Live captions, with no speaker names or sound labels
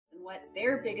what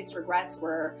their biggest regrets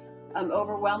were.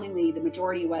 Overwhelmingly, the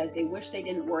majority was they wish they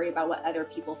didn't worry about what other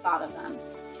people thought of them.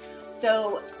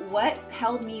 So what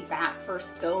held me back for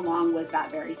so long was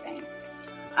that very thing.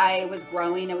 I was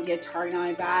growing. I would get a target on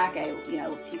my back. I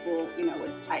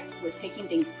was taking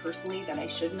things personally that I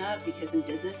shouldn't have, because in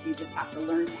business, you just have to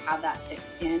learn to have that thick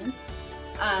skin.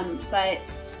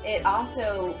 But it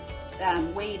also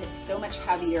weighed so much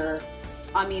heavier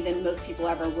on me than most people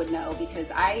ever would know,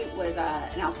 because I was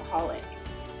an alcoholic,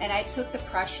 and I took the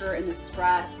pressure and the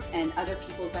stress and other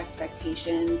people's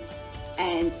expectations,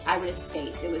 and I would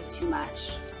escape. It was too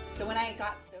much. So when I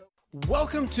got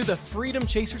Welcome to the Freedom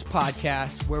Chasers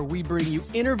podcast, where we bring you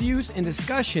interviews and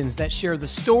discussions that share the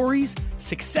stories,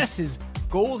 successes,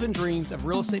 goals, and dreams of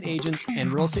real estate agents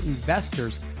and real estate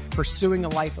investors pursuing a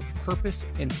life of purpose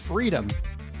and freedom.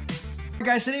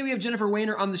 Guys, today we have Jennifer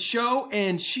Wehner on the show,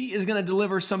 and she is going to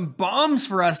deliver some bombs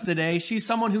for us today. She's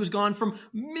someone who's gone from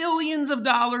millions of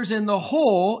dollars in the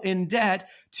hole in debt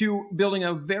to building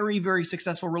a very, very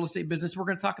successful real estate business. We're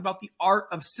going to talk about the art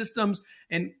of systems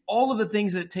and all of the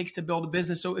things that it takes to build a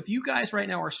business. So if you guys right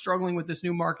now are struggling with this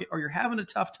new market, or you're having a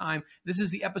tough time, this is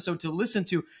the episode to listen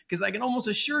to, because I can almost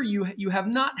assure you, you have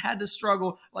not had to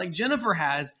struggle like Jennifer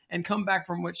has and come back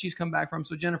from what she's come back from.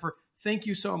 So Jennifer, thank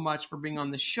you so much for being on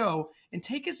the show, and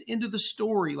take us into the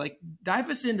story. Like,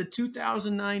 dive us into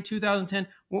 2009, 2010.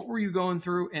 What were you going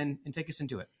through, and take us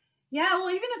into it? Yeah, well,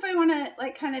 even if I want to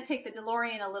kind of take the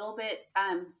DeLorean a little bit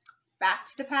back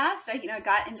to the past, I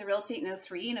got into real estate in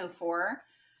 2003 and 2004,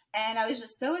 and I was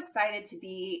just so excited to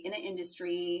be in an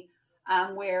industry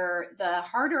where the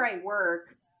harder I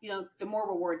work, the more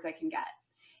rewards I can get.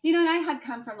 And I had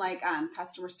come from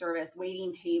customer service,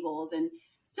 waiting tables, and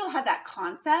still had that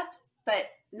concept, but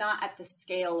not at the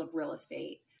scale of real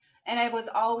estate. And I was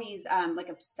always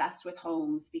obsessed with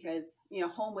homes, because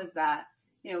home was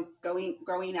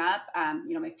growing up,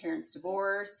 my parents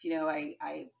divorced.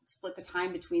 I split the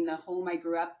time between the home I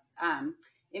grew up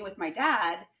in with my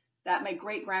dad that my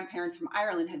great grandparents from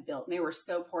Ireland had built. And they were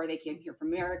so poor, they came here from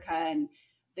America, and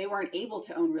they weren't able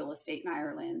to own real estate in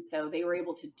Ireland. So they were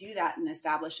able to do that and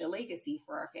establish a legacy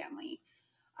for our family.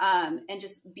 And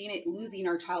just losing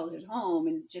our childhood home,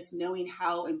 and just knowing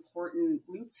how important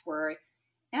roots were.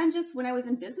 And just when I was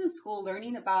in business school,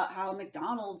 learning about how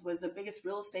McDonald's was the biggest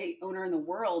real estate owner in the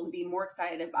world, and being more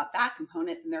excited about that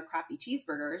component than their crappy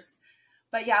cheeseburgers.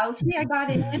 But yeah, 2003, I got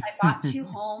in. I bought 2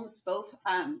 homes. Both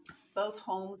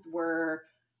homes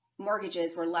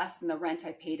mortgages were less than the rent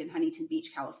I paid in Huntington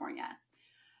Beach, California.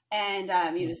 And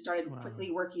just started quickly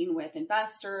working with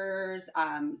investors,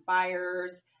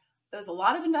 buyers. There was a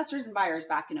lot of investors and buyers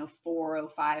back in 2004,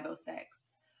 2005,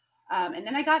 2006. And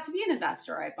then I got to be an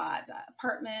investor. I bought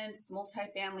apartments,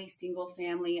 multifamily, single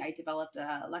family. I developed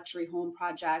a luxury home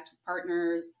project with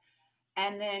partners.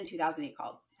 And then 2008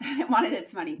 called, and it wanted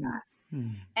its money back.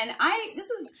 And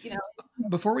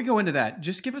Before we go into that,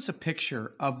 just give us a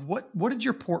picture of what did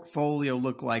your portfolio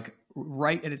look like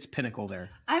right at its pinnacle there?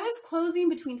 I was closing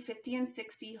between 50 and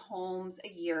 60 homes a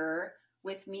year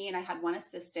with me, and I had one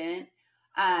assistant.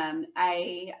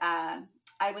 I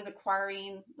was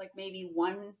acquiring maybe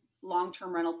one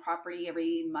long-term rental property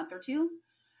every month or two.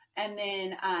 And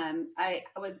then I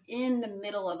was in the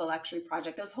middle of a luxury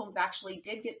project. Those homes actually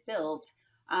did get built,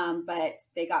 but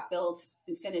they got built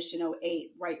and finished in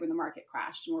 2008, right when the market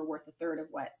crashed, and were worth a third of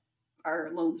what our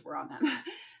loans were on them.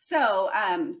 So,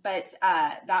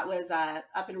 that was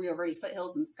up in Rio Verde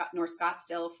foothills in North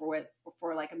Scottsdale for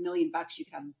 $1 million. You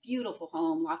could have a beautiful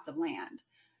home, lots of land.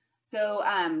 So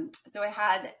I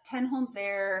had 10 homes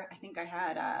there. I think I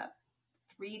had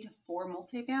 3 to 4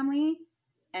 multifamily,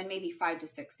 and maybe 5 to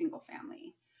 6 single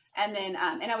family. And then,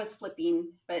 and I was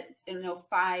flipping, but in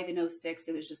 2005 and 2006,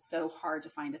 it was just so hard to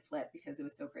find a flip because it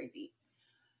was so crazy.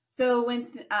 So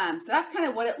so that's kind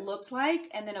of what it looked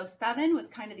like. And then 2007 was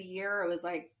kind of the year I was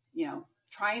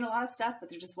trying a lot of stuff, but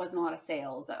there just wasn't a lot of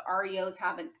sales. The REOs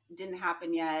didn't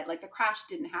happen yet. The crash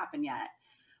didn't happen yet,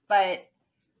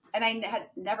 and I'm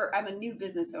a new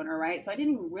business owner, right? So I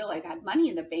didn't even realize I had money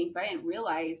in the bank, but I didn't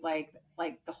realize the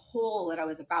hole that I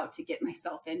was about to get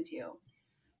myself into.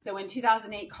 So when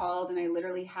 2008 called, and I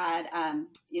literally had,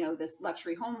 this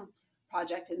luxury home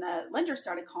project, and the lender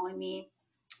started calling me.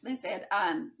 They said,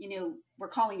 we're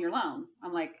calling your loan.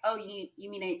 I'm like, oh, you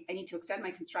mean I need to extend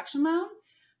my construction loan?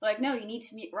 They're like, no, you need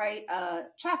to write a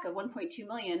check of 1.2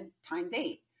 million times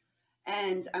 8.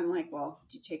 And I'm like, well,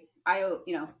 do you take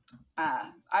IOUs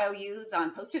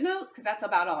on Post-it notes? Because that's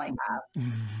about all I have.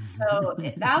 So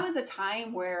that was a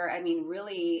time where,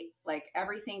 really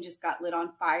everything just got lit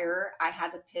on fire. I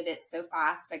had to pivot so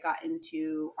fast. I got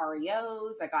into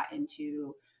REOs. I got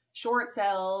into short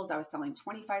sales. I was selling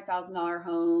 $25,000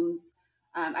 homes.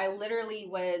 I literally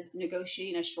was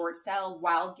negotiating a short sale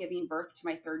while giving birth to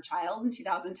my third child in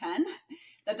 2010.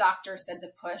 The doctor said to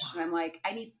push, and I'm like,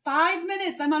 I need 5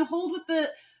 minutes. I'm on hold with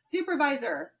the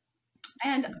supervisor.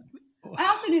 And I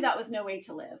also knew that was no way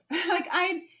to live. Like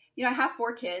I have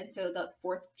 4 kids. So the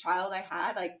fourth child I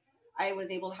had, like I was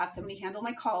able to have somebody handle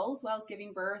my calls while I was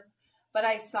giving birth, but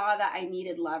I saw that I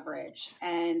needed leverage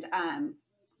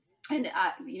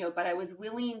but I was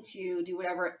willing to do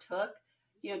whatever it took,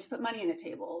 to put money on the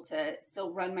table, to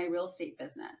still run my real estate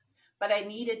business. But I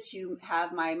needed to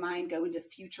have my mind go into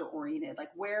future oriented, like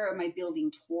where am I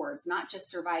building towards, not just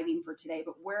surviving for today,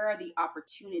 but where are the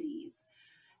opportunities?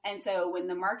 And so when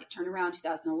the market turned around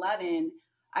 2011,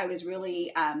 I was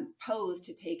really posed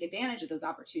to take advantage of those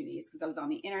opportunities because I was on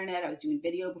the internet. I was doing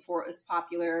video before it was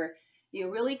popular,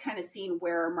 really kind of seeing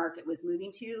where our market was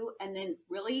moving to. And then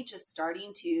really just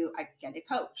starting to get a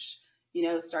coach,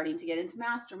 starting to get into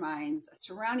masterminds,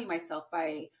 surrounding myself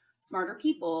by smarter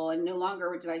people. And no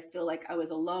longer did I feel like I was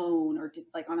alone or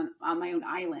like on my own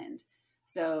island.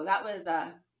 So that was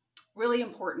a really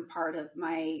important part of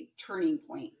my turning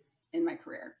point in my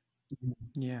career.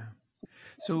 Yeah.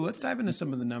 So let's dive into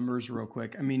some of the numbers real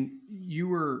quick. I mean, you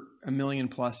were $1 million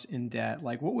plus in debt.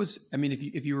 Like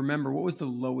if you remember, what was the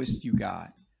lowest you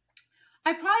got?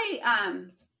 I probably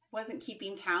wasn't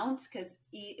keeping count because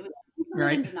it was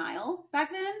right. in denial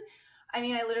back then. I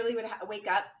mean, I literally would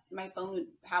wake up, my phone would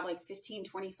have like 15,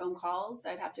 20 phone calls.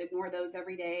 I'd have to ignore those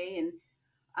every day. And,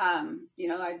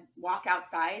 I'd walk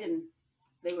outside and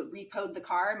they would repoed the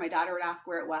car and my daughter would ask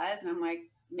where it was. And I'm like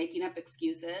making up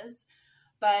excuses.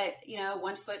 But,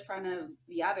 one foot in front of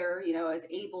the other, I was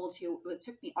able to, it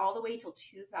took me all the way till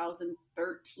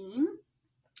 2013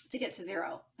 to get to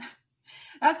zero.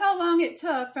 That's how long it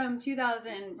took from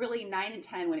 9 and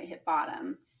 10 when it hit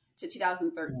bottom to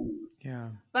 2013. Yeah.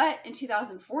 But in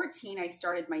 2014, I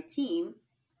started my team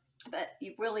that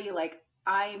you really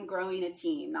I'm growing a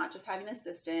team, not just having an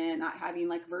assistant, not having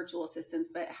like virtual assistants,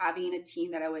 but having a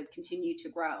team that I would continue to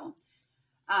grow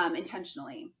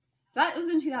intentionally. So that was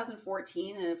in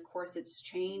 2014. And of course it's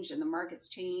changed and the market's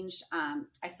changed.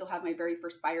 I still have my very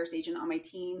first buyer's agent on my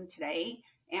team today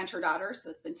and her daughter. So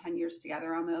it's been 10 years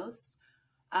together almost.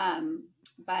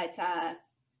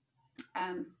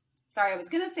 Sorry, I was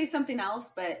going to say something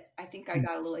else, but I think I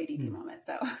got a little ADD moment.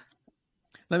 So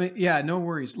no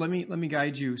worries. Let me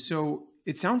guide you. So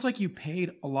it sounds like you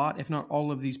paid a lot, if not all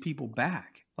of these people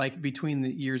back, like between the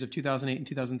years of 2008 and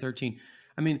 2013.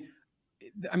 I mean,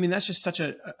 that's just such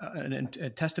a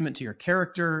testament to your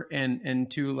character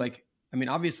and to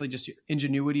obviously just your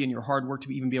ingenuity and your hard work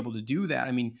to even be able to do that.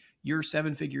 I mean, you're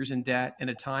 7 figures in debt in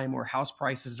a time where house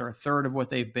prices are a third of what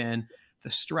they've been, the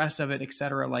stress of it, et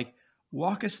cetera. Like,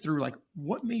 walk us through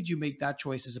what made you make that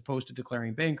choice as opposed to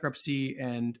declaring bankruptcy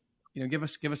and, give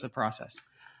us the process.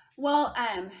 Well,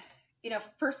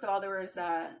 first of all, there's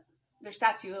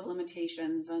statute of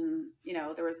limitations and,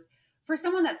 there was, for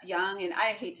someone that's young, and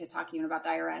I hate to talk even about the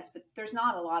IRS, but there's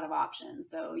not a lot of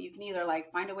options. So you can either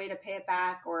find a way to pay it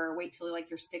back or wait till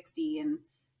you're 60 and,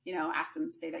 ask them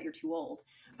to say that you're too old.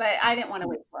 But I didn't want to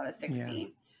wait till I was 60. Yeah.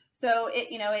 So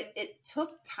it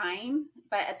took time,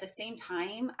 but at the same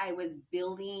time, I was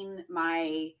building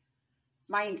my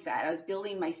mindset. I was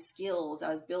building my skills. I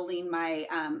was building my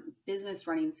business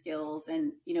running skills.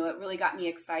 And, it really got me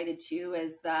excited too,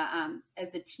 as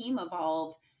the team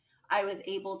evolved. I was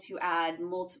able to add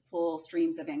multiple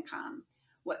streams of income,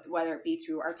 whether it be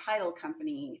through our title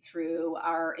company, through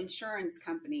our insurance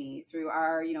company, through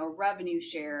our, revenue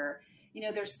share.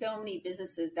 There's so many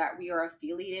businesses that we are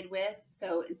affiliated with.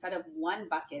 So instead of one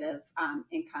bucket of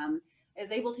income, I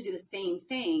was able to do the same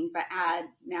thing, but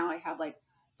now I have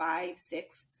 5,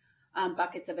 6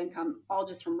 buckets of income, all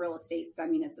just from real estate.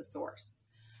 As the source.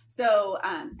 So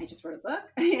I just wrote a book,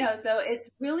 so it's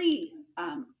really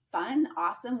fun,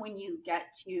 awesome when you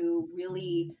get to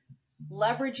really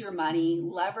leverage your money,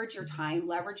 leverage your time,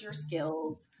 leverage your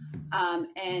skills,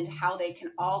 and how they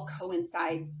can all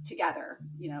coincide together,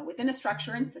 within a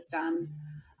structure and systems.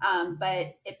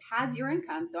 But it pads your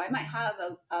income. So I might have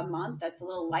a month that's a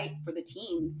little light for the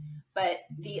team, but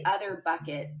the other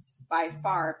buckets by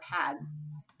far pad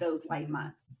those light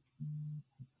months.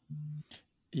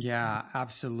 Yeah,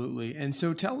 absolutely. And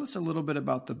so tell us a little bit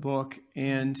about the book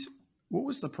and what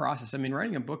was the process? I mean,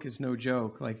 writing a book is no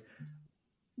joke.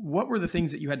 What were the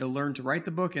things that you had to learn to write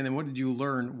the book? And then what did you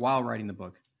learn while writing the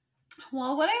book?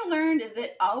 Well, what I learned is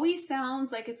it always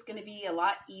sounds like it's going to be a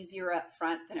lot easier up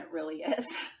front than it really is.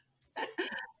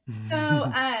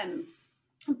 So,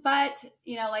 but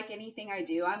like anything I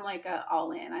do, I'm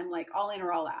all in. I'm all in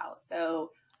or all out.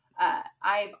 So,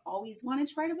 I've always wanted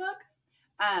to write a book.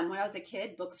 When I was a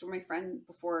kid, books were my friend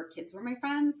before kids were my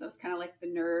friends. So I was kind of like the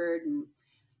nerd and,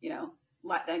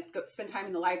 I'd go spend time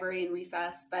in the library and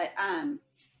recess, but,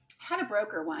 had a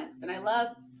broker once, and I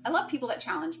love people that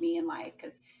challenge me in life,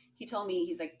 because he told me,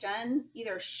 he's like, Jen,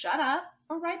 either shut up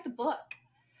or write the book.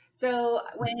 So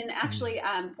when actually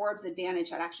Forbes Advantage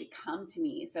had actually come to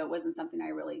me, so it wasn't something I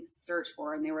really searched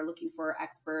for, and they were looking for an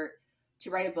expert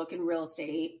to write a book in real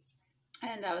estate,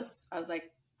 and I was like,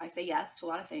 I say yes to a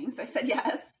lot of things, so I said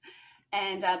yes.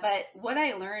 And but what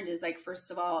I learned is, like,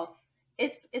 first of all,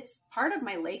 it's part of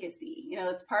my legacy.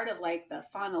 It's part of like the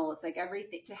funnel. It's like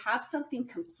everything, to have something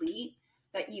complete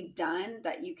that you've done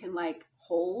that you can like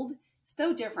hold,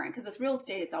 so different. Because with real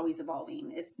estate, it's always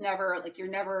evolving. It's never like you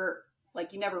never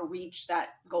reach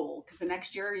that goal, because the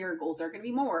next year your goals are going to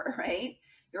be more, right?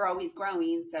 You're always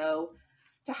growing. So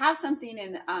to have something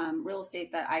in real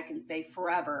estate that I can say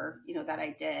forever, that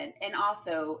I did. And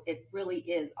also it really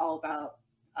is all about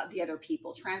the other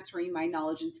people, transferring my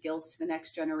knowledge and skills to the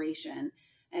next generation.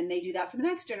 And they do that for the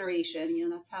next generation.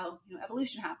 That's how,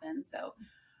 evolution happens. So,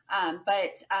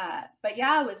 but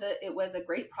yeah, it was a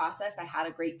great process. I had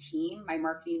a great team. My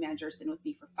marketing manager has been with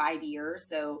me for 5 years.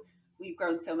 So we've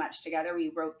grown so much together.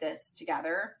 We wrote this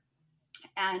together.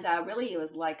 And really, it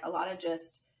was like a lot of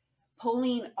just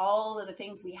pulling all of the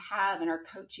things we have in our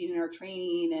coaching and our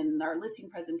training and our listing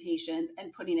presentations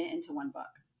and putting it into one book.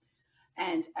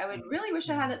 And I would really wish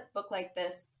I had a book like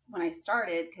this when I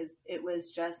started, because it was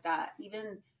just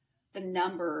even the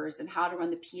numbers and how to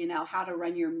run the P&L, how to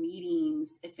run your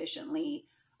meetings efficiently.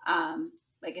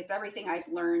 Like, it's everything I've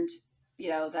learned,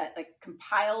 that like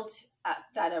compiled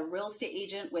that a real estate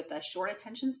agent with a short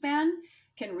attention span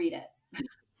can read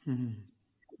it.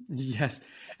 Yes.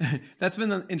 That's been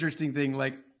the interesting thing.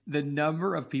 Like, the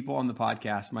number of people on the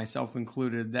podcast, myself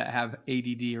included, that have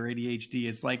ADD or ADHD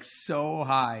is like so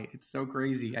high. It's so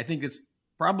crazy. I think it's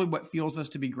probably what fuels us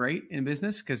to be great in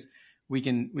business, because we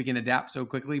can adapt so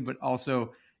quickly, but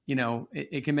also,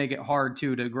 it can make it hard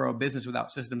too to grow a business without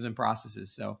systems and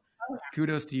processes. So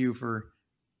kudos to you for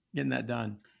getting that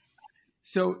done.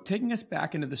 So taking us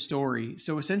back into the story.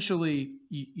 So essentially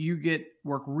you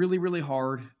work really, really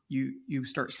hard. You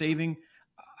start saving.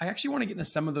 I actually want to get into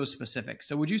some of those specifics.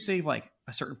 So would you save like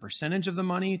a certain percentage of the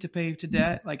money to pay to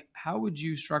debt? Like, how would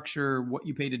you structure what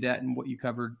you pay to debt and what you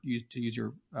cover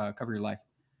your life?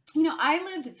 I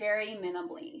lived very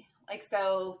minimally. Like,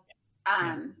 so,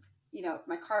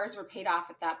 my cars were paid off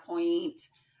at that point.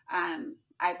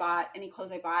 I bought any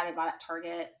clothes I bought at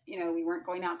Target. We weren't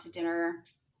going out to dinner.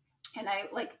 And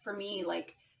for me,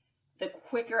 like, the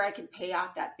quicker I could pay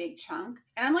off that big chunk,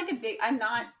 and I'm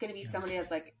not going to be somebody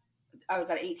that's like, I was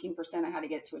at 18%. I had to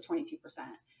get to a 22%.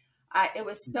 It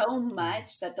was so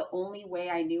much that the only way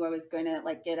I knew I was going to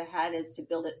like get ahead is to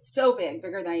build it so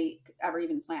bigger than I ever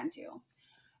even planned to.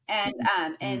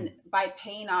 And by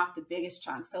paying off the biggest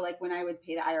chunk. So like when I would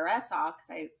pay the IRS off, because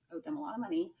I owed them a lot of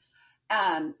money,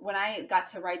 when I got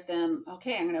to write them,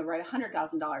 okay, I'm going to write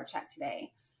 $100,000 check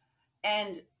today.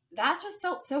 And that just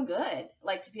felt so good.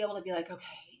 Like, to be able to be like, okay,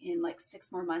 in like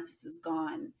 6 more months, this is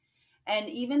gone. And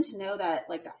even to know that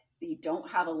like you don't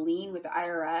have a lien with the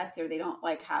IRS, or they don't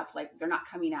like have, like, they're not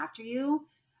coming after you.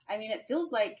 I mean, it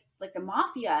feels like the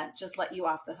mafia just let you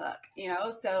off the hook,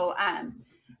 So,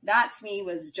 that to me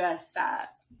was just, that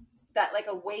like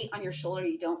a weight on your shoulder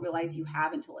you don't realize you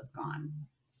have until it's gone.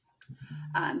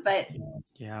 But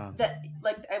yeah, that,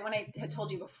 like, when I had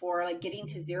told you before, like, getting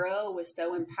to zero was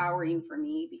so empowering for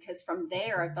me, because from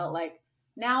there I felt like,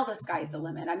 now the sky's the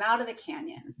limit. I'm out of the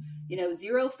canyon.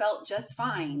 Zero felt just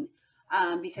fine,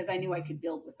 because I knew I could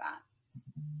build with that.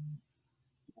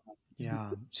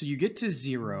 Yeah. So you get to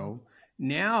zero.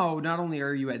 Now, not only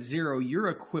are you at zero, you're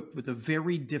equipped with a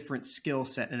very different skill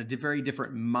set and a very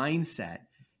different mindset.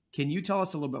 Can you tell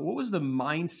us a little bit, what was the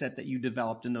mindset that you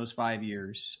developed in those 5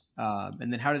 years?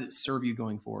 And then how did it serve you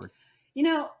going forward?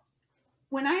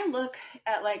 When I look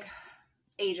at like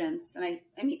agents, and I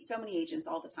meet so many agents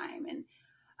all the time, and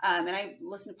I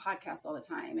listen to podcasts all the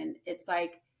time, and it's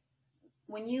like,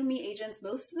 when you meet agents,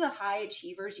 most of the high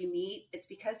achievers you meet, it's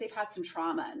because they've had some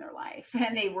trauma in their life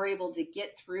and they were able to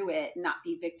get through it and not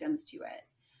be victims to it.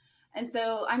 And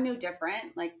so I'm no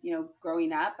different. Like,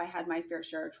 growing up, I had my fair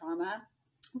share of trauma,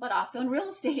 but also in real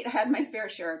estate, I had my fair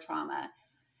share of trauma.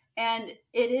 And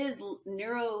it is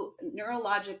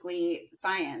neurologically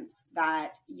science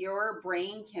that your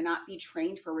brain cannot be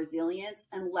trained for resilience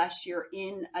unless you're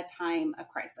in a time of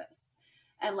crisis,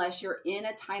 unless you're in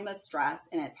a time of stress,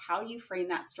 and it's how you frame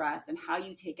that stress and how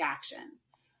you take action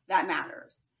that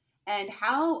matters. And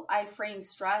how I frame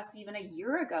stress even a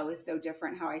year ago is so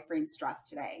different how I frame stress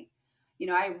today.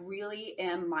 I really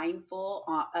am mindful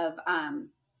of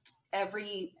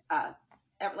every,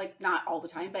 like not all the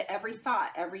time, but every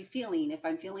thought, every feeling. If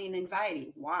I'm feeling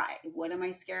anxiety, why? What am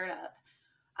I scared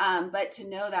of? But to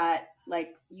know that,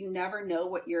 like, you never know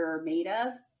what you're made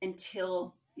of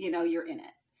until, you're in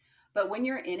it. But when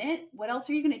you're in it, what else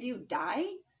are you going to do? Die?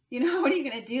 What are you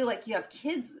going to do? Like, you have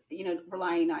kids,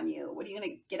 relying on you. What are you going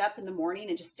to get up in the morning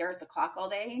and just stare at the clock all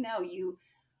day? No, you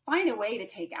find a way to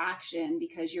take action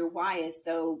because your why is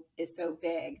so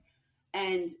big.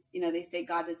 And, they say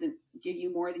God doesn't give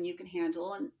you more than you can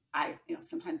handle. And I,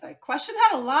 sometimes I question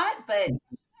that a lot, but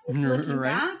looking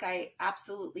back, I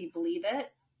absolutely believe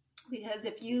it, because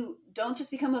if you don't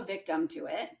just become a victim to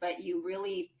it, but you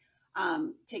really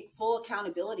take full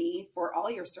accountability for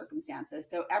all your circumstances.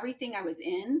 So everything I was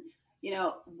in,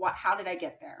 how did I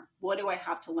get there? What do I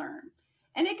have to learn?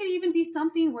 And it could even be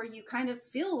something where you kind of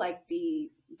feel like the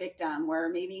victim, where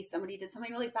maybe somebody did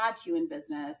something really bad to you in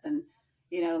business, and,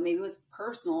 maybe it was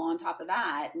personal on top of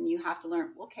that. And you have to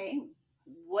learn, okay,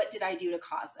 what did I do to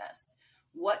cause this?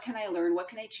 What can I learn? What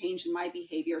can I change in my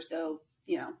behavior so,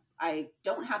 I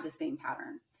don't have the same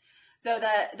pattern? So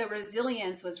the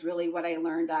resilience was really what I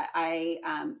learned, that I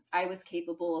was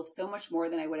capable of so much more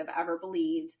than I would have ever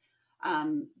believed,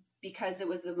 because it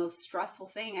was the most stressful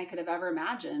thing I could have ever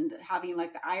imagined, having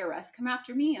like the IRS come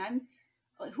after me. And I'm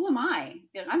like, who am I?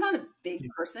 I'm not a big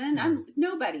person. I'm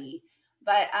nobody.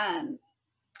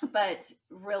 But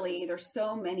really, there's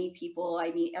so many people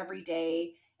I meet every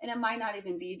day, and it might not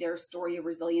even be their story of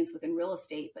resilience within real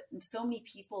estate, but so many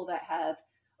people that have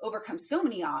overcome so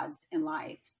many odds in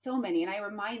life, so many. And I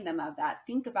remind them of that.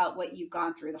 Think about what you've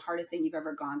gone through, the hardest thing you've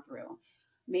ever gone through.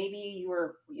 Maybe you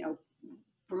were,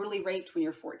 brutally raped when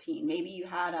you're 14. Maybe you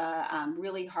had a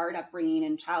really hard upbringing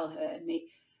in childhood.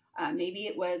 Maybe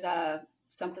it was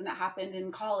something that happened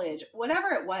in college. Whatever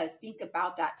it was, think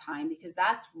about that time, because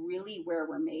that's really where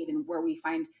we're made and where we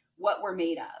find what we're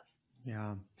made of.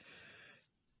 Yeah.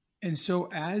 And so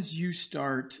as you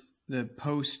start the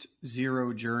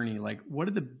post-zero journey, like, what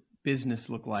did the business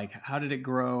look like? How did it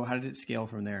grow? How did it scale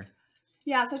from there?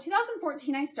 Yeah. So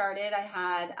 2014, I started. I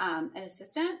had an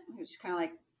assistant, which is kind of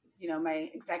like, my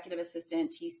executive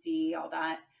assistant, TC, all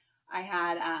that. I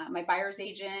had my buyer's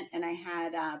agent, and I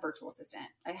had a virtual assistant.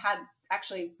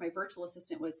 Actually, my virtual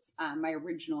assistant was my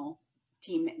original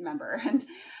team member, and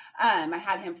I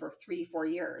had him for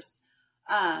 3-4 years.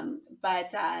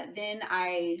 But then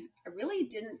I really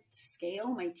didn't scale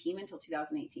my team until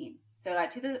 2018. So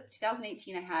at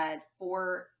 2018, I had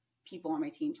 4 people on my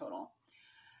team total.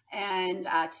 And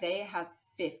today I have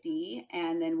 50,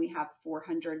 and then we have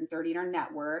 430 in our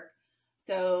network.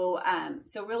 So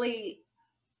really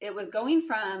it was going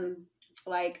from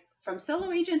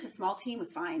solo agent to small team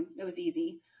was fine. It was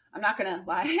easy. I'm not going to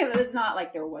lie. It was not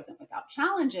like there wasn't without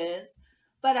challenges,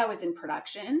 but I was in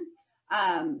production.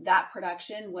 That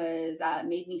production was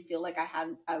made me feel like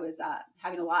I was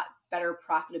having a lot better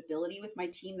profitability with my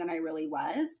team than I really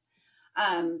was.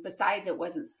 Besides, it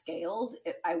wasn't scaled.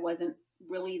 I wasn't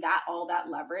really all that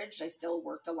leveraged. I still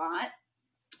worked a lot,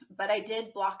 but I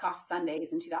did block off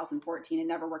Sundays in 2014 and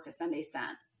never worked a Sunday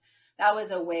since. That was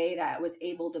a way that I was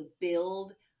able to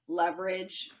build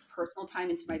leverage personal time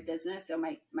into my business. So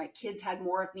my kids had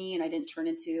more of me, and I didn't turn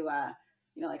into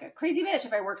like a crazy bitch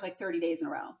if I worked like 30 days in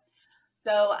a row.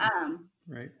 So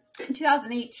right. In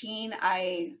 2018,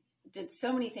 I did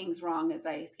so many things wrong as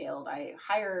I scaled. I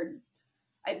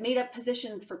made up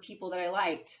positions for people that I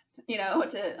liked,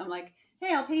 I'm like,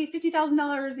 hey, I'll pay you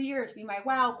 $50,000 a year to be my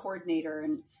WOW coordinator.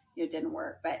 And it didn't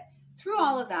work. But through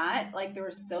all of that, like, there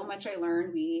was so much I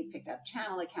learned. We picked up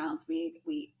channel accounts.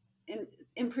 We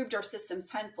improved our systems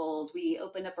tenfold. We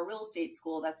opened up a real estate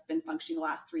school that's been functioning the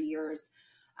last 3 years,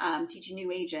 teaching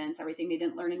new agents everything they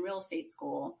didn't learn in real estate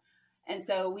school. And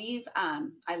so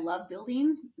I love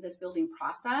building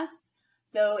process.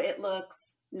 So it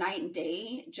looks night and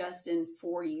day just in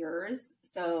 4 years.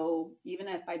 So even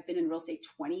if I've been in real estate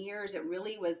 20 years, it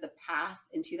really was the path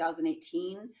in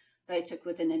 2018 that I took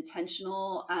with an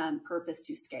intentional purpose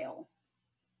to scale.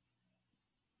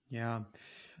 Yeah.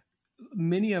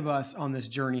 Many of us on this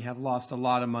journey have lost a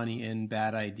lot of money in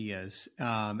bad ideas.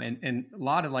 And a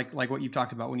lot of like what you've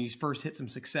talked about, when you first hit some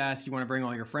success, you want to bring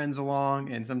all your friends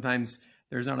along. And sometimes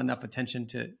there's not enough attention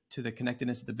to the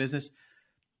connectedness of the business.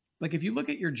 Like, if you look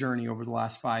at your journey over the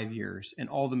last 5 years and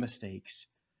all the mistakes,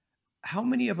 how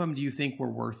many of them do you think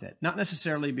were worth it? Not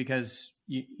necessarily because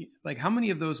how many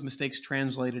of those mistakes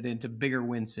translated into bigger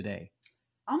wins today?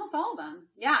 Almost all of them.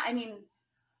 Yeah. I mean,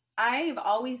 I've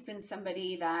always been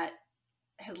somebody that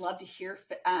has loved to hear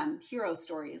hero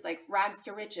stories, like rags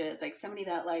to riches, like somebody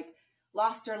that like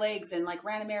lost their legs and like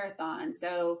ran a marathon.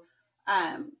 So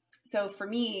So for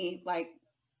me, like,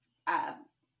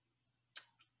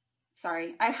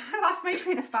 sorry, I lost my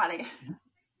train of thought again.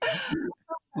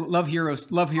 Love hero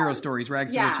stories,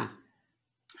 rags to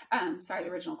riches. Sorry, the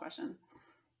original question.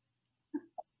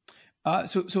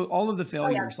 So all of the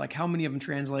failures, like how many of them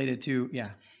translated to,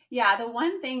 Yeah. The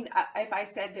one thing, if I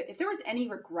said that if there was any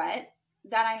regret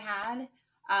that I had,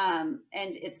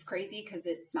 and it's crazy because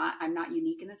I'm not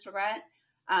unique in this regret.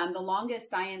 The longest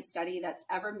science study that's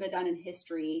ever been done in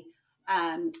history,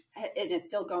 and it's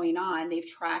still going on. They've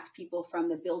tracked people from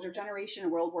the builder generation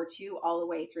in World War II all the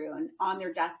way through and on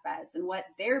their deathbeds. And what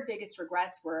their biggest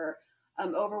regrets were,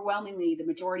 overwhelmingly, the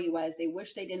majority was they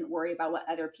wish they didn't worry about what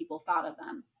other people thought of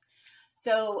them.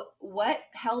 So what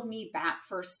held me back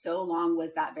for so long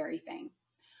was that very thing.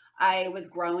 I was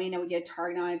growing. I would get a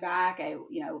target on my back. I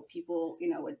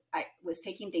was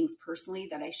taking things personally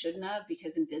that I shouldn't have,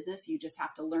 because in business, you just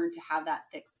have to learn to have that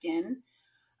thick skin.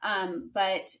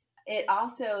 But it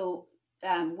also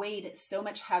weighed so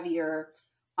much heavier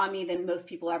on me than most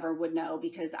people ever would know,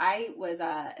 because I was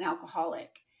an alcoholic,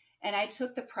 and I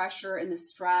took the pressure and the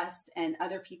stress and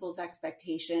other people's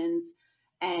expectations,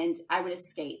 and I would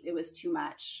escape. It was too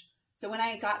much. So when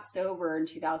I got sober in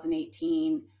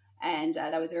 2018, and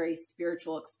that was a very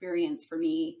spiritual experience for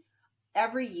me,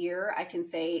 every year I can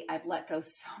say I've let go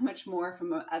so much more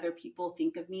from what other people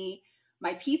think of me.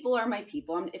 My people are my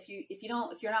people. If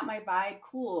you're not my vibe,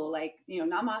 cool, like,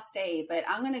 namaste, but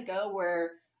I'm going to go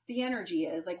where the energy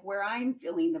is, like where I'm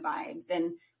feeling the vibes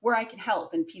and where I can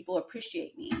help and people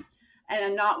appreciate me. And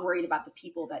I'm not worried about the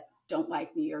people that don't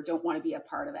like me or don't want to be a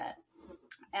part of it.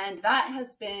 And that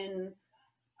has been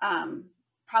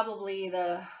probably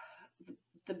the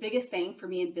biggest thing for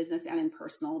me in business and in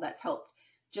personal that's helped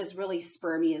just really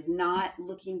spur me, is not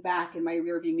looking back in my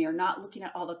rearview mirror, not looking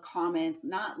at all the comments,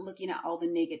 not looking at all the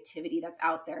negativity that's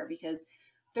out there, because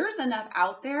there's enough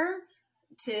out there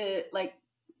to like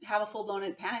have a full-blown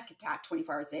panic attack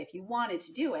 24 hours a day if you wanted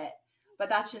to do it. But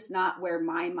that's just not where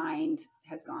my mind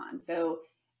has gone. So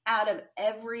out of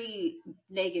every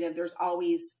negative, there's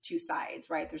always two sides,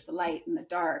 right? There's the light and the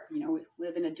dark. We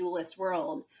live in a dualist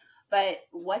world. But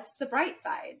what's the bright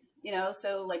side?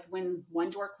 So like when one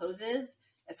door closes,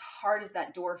 as hard as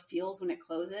that door feels when it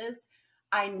closes,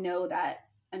 I know that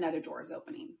another door is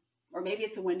opening. Or maybe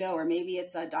it's a window, or maybe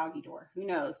it's a doggy door. Who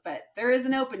knows? But there is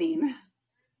an opening.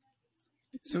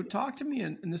 So talk to me,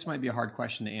 and this might be a hard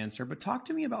question to answer, but talk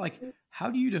to me about, like, how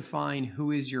do you define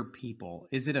who is your people?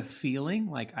 Is it a feeling,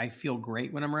 like I feel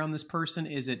great when I'm around this person?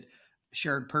 Is it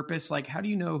shared purpose? Like, how do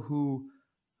you know who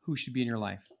should be in your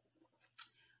life?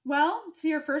 Well, to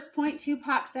your first point,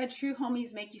 Tupac said, "True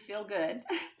homies make you feel good,"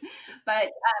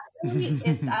 but really,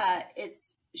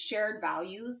 it's shared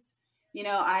values.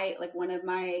 I like one of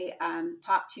my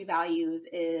top two values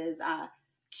is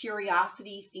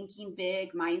curiosity, thinking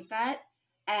big mindset,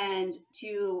 and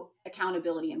to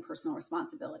accountability and personal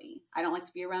responsibility. I don't like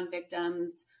to be around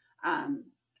victims.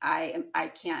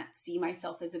 I can't see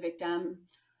myself as a victim,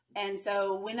 and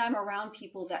so when I'm around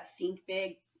people that think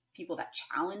big, people that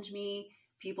challenge me,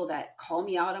 people that call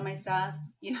me out on my stuff,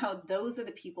 those are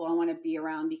the people I want to be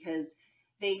around, because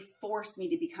they force me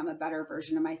to become a better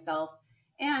version of myself.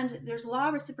 And there's a lot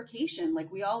of reciprocation.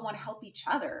 Like, we all want to help each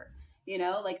other,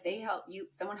 like they help you,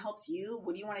 someone helps you.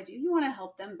 What do you want to do? You want to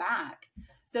help them back.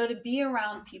 So to be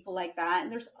around people like that,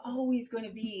 and there's always going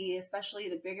to be, especially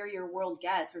the bigger your world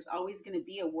gets, there's always going to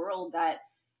be a world that,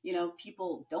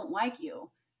 people don't like you,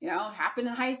 happen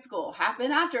in high school,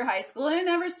 happen after high school, and it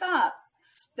never stops.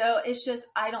 So it's just,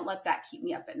 I don't let that keep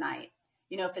me up at night.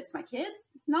 If it's my kids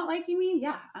not liking me,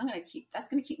 yeah, that's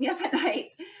going to keep me up at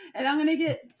night, and I'm going to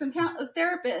get a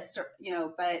therapist, or,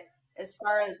 but as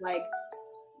far as like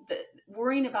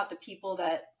worrying about the people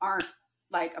that aren't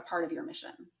like a part of your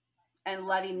mission and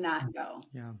letting that go.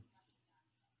 Yeah.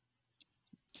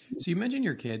 So you mentioned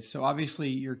your kids. So obviously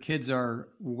your kids are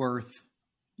worth,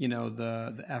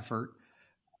 the effort.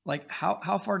 Like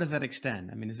how far does that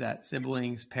extend? I mean, is that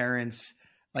siblings, parents?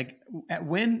 Like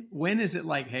when is it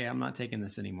like, hey, I'm not taking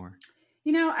this anymore?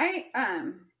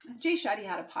 Jay Shetty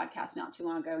had a podcast not too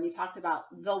long ago, and he talked about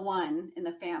the one in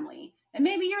the family, and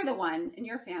maybe you're the one in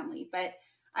your family, but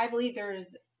I believe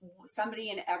there's somebody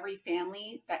in every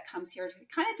family that comes here to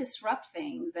kind of disrupt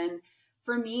things. And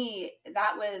for me,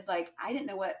 that was like, I didn't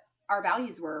know what our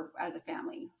values were as a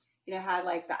family. Had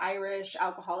like the Irish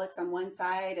alcoholics on one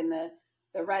side and the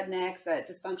rednecks that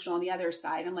dysfunctional on the other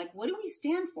side. I'm like, what do we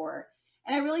stand for?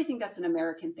 And I really think that's an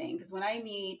American thing, because when I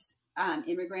meet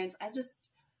immigrants,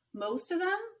 most of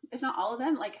them, if not all of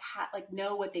them, like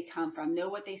know what they come from, know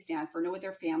what they stand for, know what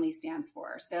their family stands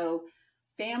for. So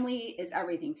family is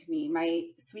everything to me. My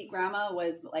sweet grandma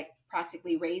was like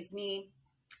practically raised me.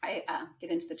 I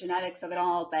get into the genetics of it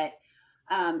all, but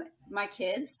my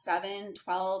kids, 7,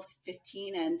 12,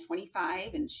 15, and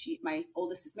 25, and my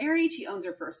oldest is married. She owns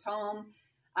her first home.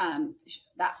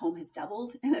 That home has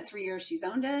doubled in the 3 years she's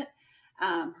owned it.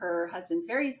 Her husband's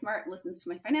very smart, listens to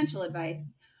my financial advice.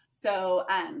 So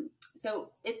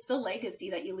it's the legacy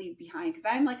that you leave behind. Cause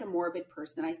I'm like a morbid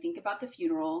person. I think about the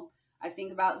funeral. I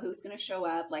think about who's going to show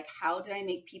up. Like, how did I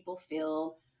make people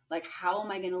feel? Like, how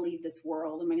am I going to leave this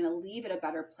world? Am I going to leave it a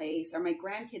better place? Are my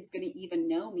grandkids going to even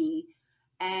know me?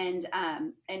 And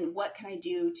what can I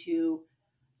do to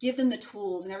give them the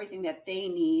tools and everything that they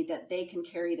need, that they can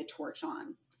carry the torch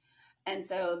on? And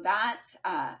so that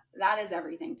is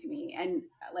everything to me. And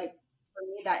like, for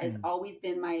me, that has always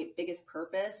been my biggest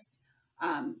purpose.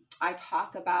 I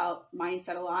talk about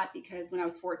mindset a lot because when I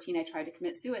was 14, I tried to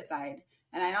commit suicide.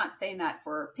 And I'm not saying that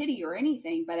for pity or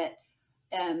anything, but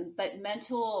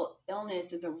mental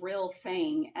illness is a real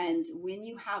thing. And when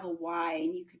you have a why,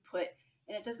 and you could put,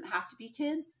 and it doesn't have to be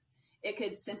kids, it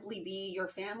could simply be your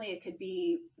family. It could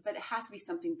be, but it has to be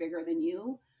something bigger than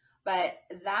you. But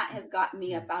that has gotten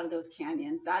me up out of those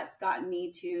canyons. That's gotten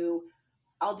me to,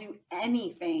 I'll do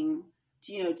anything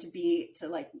to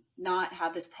like not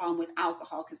have this problem with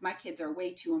alcohol, because my kids are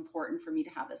way too important for me to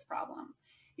have this problem.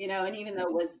 And even though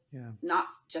it was not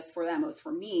just for them, it was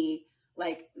for me.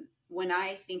 Like, when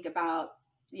I think about,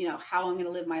 how I'm going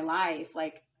to live my life,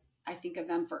 like, I think of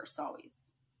them first always.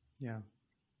 Yeah.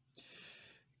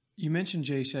 You mentioned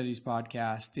Jay Shetty's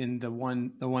podcast in the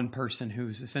one person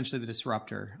who's essentially the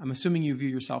disruptor. I'm assuming you view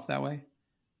yourself that way.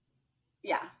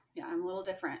 Yeah. I'm a little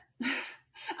different.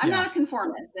 I'm not a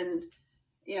conformist, and,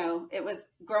 it was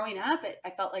growing up, I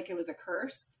felt like it was a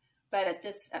curse. But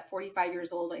at 45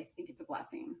 years old, I think it's a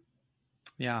blessing.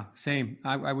 Yeah, same.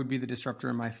 I would be the disruptor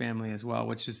in my family as well,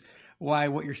 which is why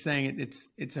what you're saying,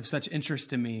 it's of such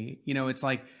interest to me. It's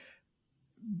like,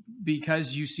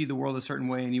 because you see the world a certain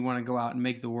way and you want to go out and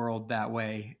make the world that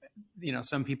way.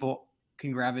 Some people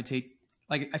can gravitate.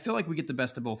 Like, I feel like we get the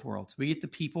best of both worlds. We get the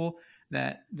people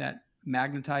that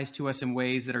magnetize to us in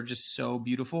ways that are just so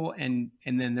beautiful. And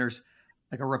then there's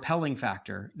like a repelling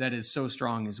factor that is so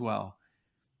strong as well.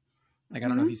 Like, I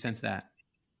don't know if you sense that.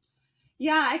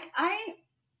 Yeah, I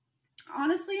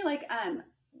honestly, like,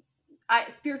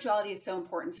 spirituality is so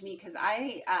important to me, because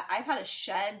I've had to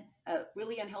shed a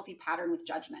really unhealthy pattern with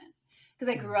judgment,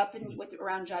 because I grew up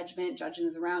around judgment. Judgment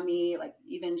is around me. Like,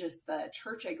 even just the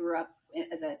church I grew up in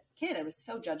as a kid, I was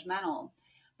so judgmental.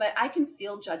 But I can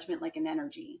feel judgment like an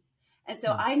energy, and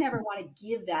so I never want to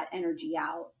give that energy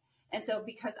out. And so,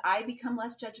 because I become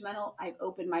less judgmental, I've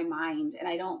opened my mind, and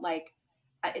I don't like.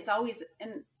 It's always,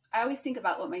 and I always think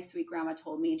about what my sweet grandma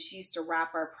told me, and she used to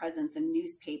wrap our presents in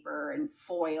newspaper and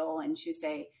foil, and she'd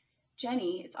say,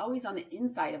 Jenny, it's always on the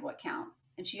inside of what counts.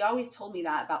 And she always told me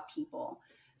that about people.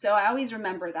 So I always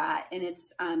remember that. And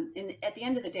it's, and at the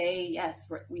end of the day, yes,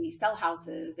 we sell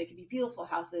houses. They can be beautiful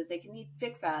houses. They can need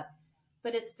fix up,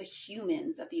 but it's the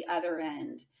humans at the other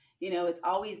end. It's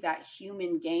always that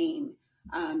human game.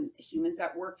 Humans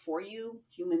that work for you,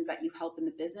 humans that you help in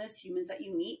the business, humans that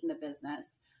you meet in the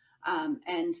business.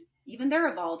 And even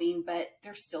they're evolving, but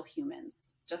they're still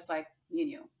humans, just like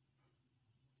you.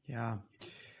 Yeah.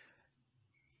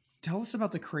 Tell us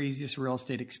about the craziest real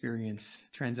estate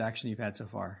transaction you've had so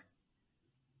far.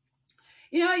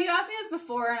 You asked me this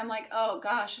before, and I'm like, oh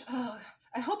gosh,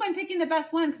 I hope I'm picking the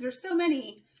best one, because there's so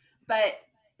many. But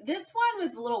this one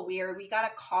was a little weird. We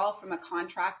got a call from a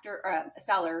contractor, or a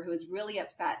seller, who was really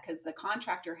upset because the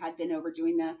contractor had been over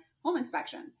doing the home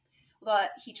inspection.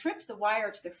 But he tripped the wire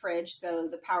to the fridge, so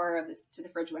the power to the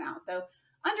fridge went out. So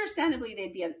understandably,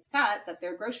 they'd be upset that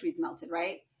their groceries melted,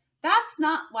 right? That's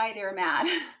not why they're mad.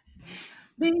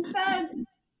 They said,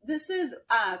 this is,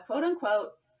 quote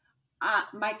unquote,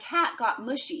 my cat got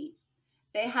mushy.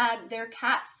 They had their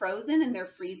cat frozen in their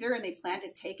freezer, and they planned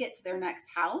to take it to their next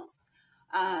house.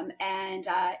 And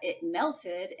it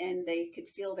melted, and they could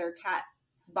feel their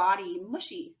cat's body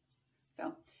mushy.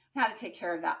 So I had to take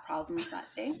care of that problem that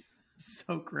day.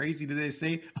 So crazy. Did they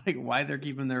say like why they're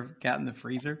keeping their cat in the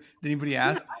freezer? Did anybody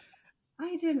ask?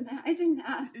 I didn't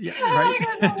ask. Yeah,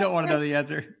 right. I don't want to know the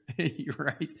answer. You're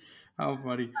right. How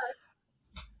funny.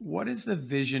 What is the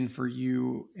vision for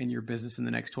you and your business in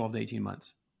the next 12 to 18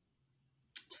 months?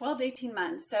 12 to 18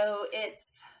 months. So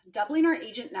it's doubling our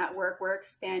agent network. We're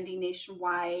expanding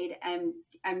nationwide, and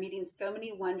I'm meeting so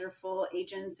many wonderful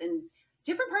agents in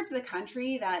different parts of the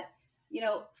country that,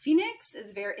 Phoenix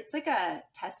is it's like a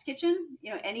test kitchen.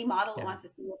 Any model that wants to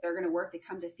see if they're going to work, they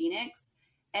come to Phoenix,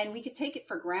 and we could take it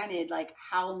for granted, like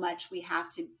how much we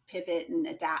have to pivot and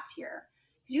adapt here.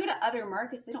 you go to other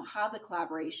markets, they don't have the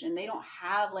collaboration. They don't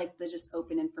have like the just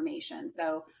open information.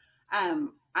 So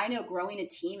I know growing a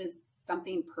team is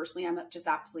something personally I'm just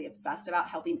absolutely obsessed about,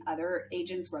 helping other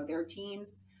agents grow their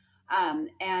teams.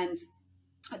 And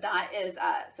that is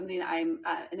something I'm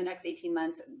in the next 18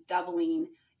 months, doubling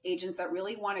agents that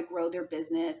really want to grow their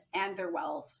business and their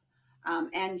wealth,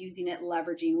 and using it,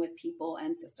 leveraging with people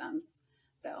and systems.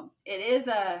 So it is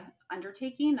a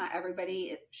undertaking. Not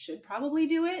everybody should probably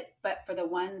do it, but for the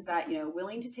ones that,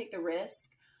 willing to take the risk,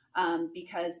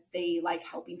 because they like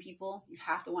helping people, you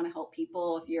have to want to help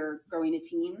people if you're growing a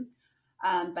team.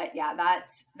 But yeah,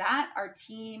 that our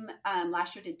team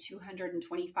last year did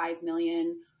 225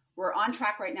 million. We're on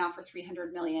track right now for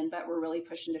 300 million, but we're really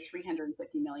pushing to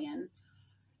 350 million,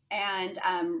 and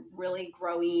really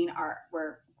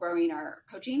we're growing our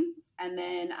coaching, and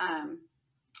then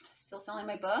still selling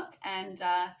my book, and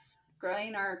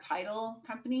growing our title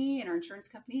company and our insurance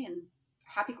company, and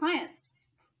happy clients.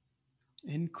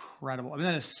 Incredible. I mean,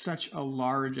 that is such a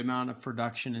large amount of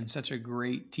production and such a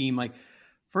great team. Like,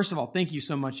 first of all, thank you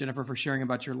so much, Jennifer, for sharing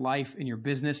about your life and your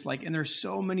business. And there's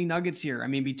so many nuggets here. I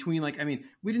mean,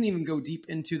 we didn't even go deep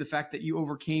into the fact that you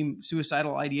overcame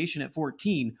suicidal ideation at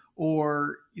 14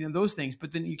 or, those things,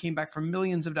 but then you came back from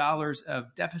millions of dollars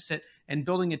of deficit and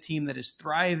building a team that is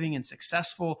thriving and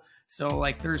successful. So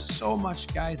there's so much,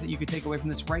 guys, that you could take away from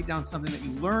this. Write down something that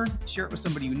you learned, share it with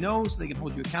somebody you know so they can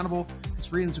hold you accountable, because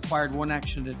freedom's acquired one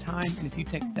action at a time. And if you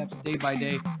take steps day by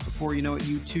day, before you know it,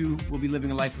 you too will be living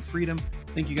a life of freedom.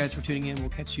 Thank you guys for tuning in. We'll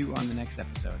catch you on the next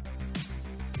episode.